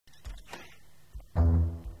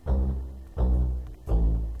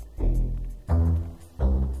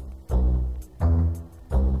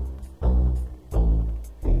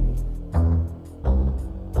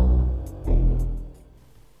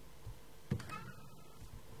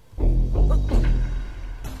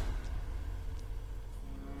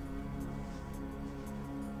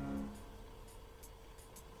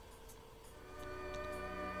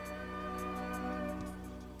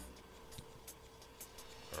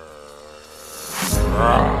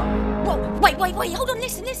Wait, hold on,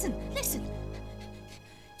 listen.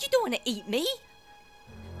 You don't want to eat me.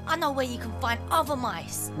 I know where you can find other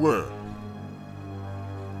mice. Where?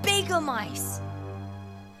 Bigger mice.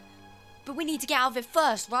 But we need to get out of it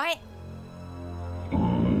first, right?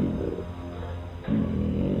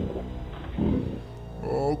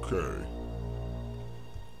 Okay.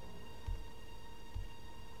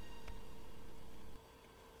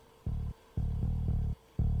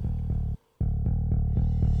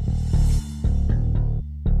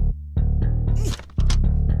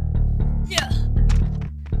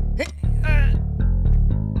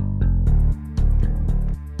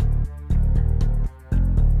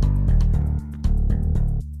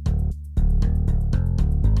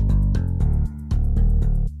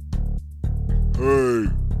 Hey.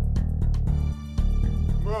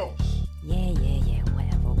 Mouse. Yeah,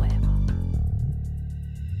 whatever.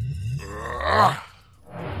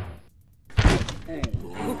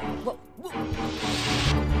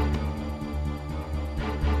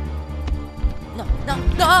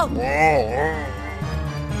 No!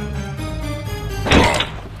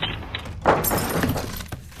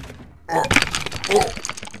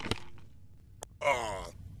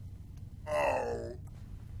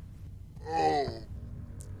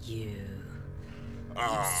 You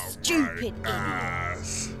stupid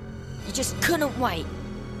idiot. You just couldn't wait.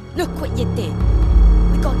 Look what you did.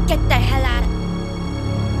 We gotta get the hell out of...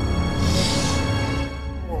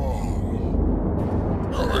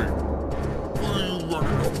 Hey, what are you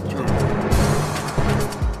running up to?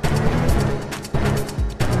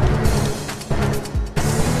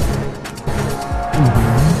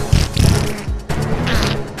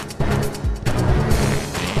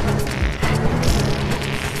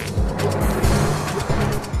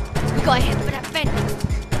 We gotta head for that vent.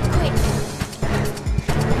 Quick.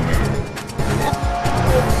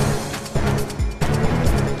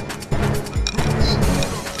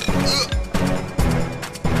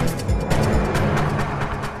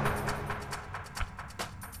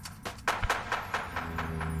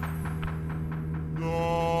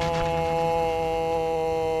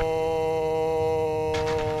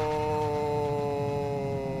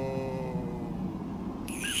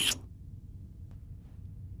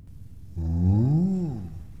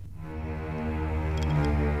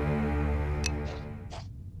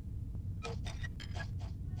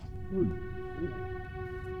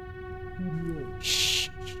 Shh.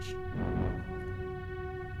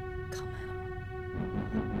 Come out.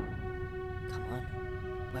 Come on.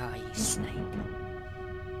 Where are you, Snake?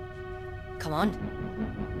 Come on.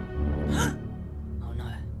 Oh no.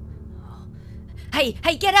 Oh.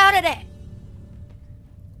 Hey, get out of there!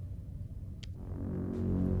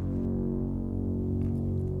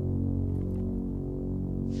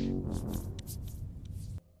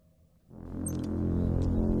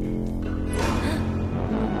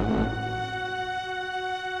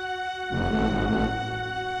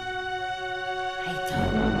 Hey, Tom.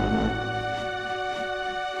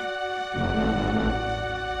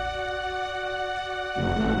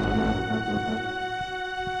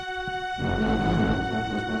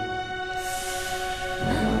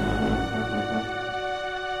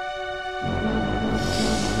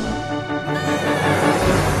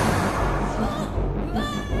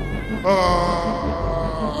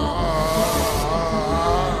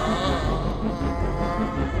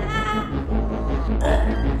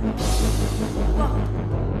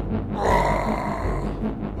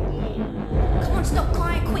 Come on, stop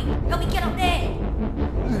crying, quick! Help me get up there!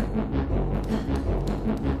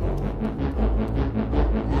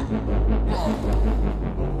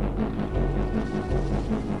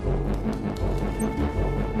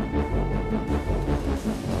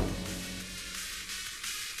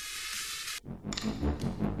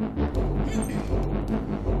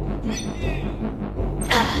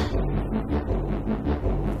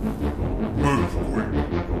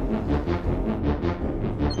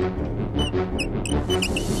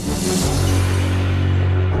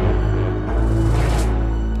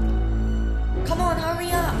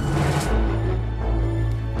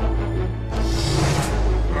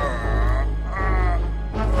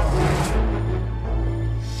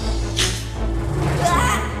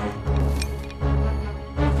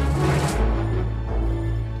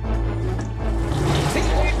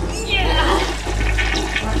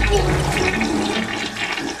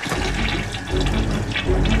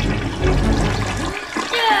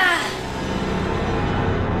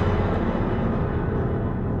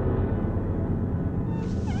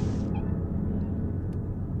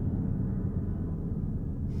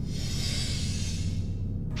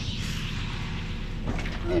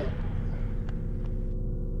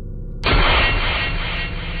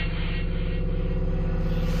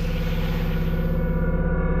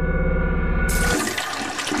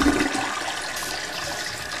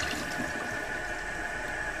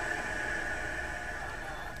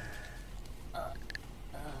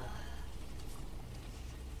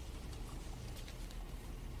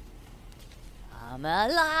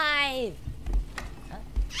 I'm alive! Huh?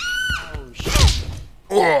 Oh, shit.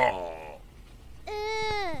 Oh.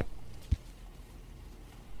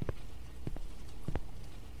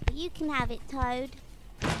 You can have it, Toad.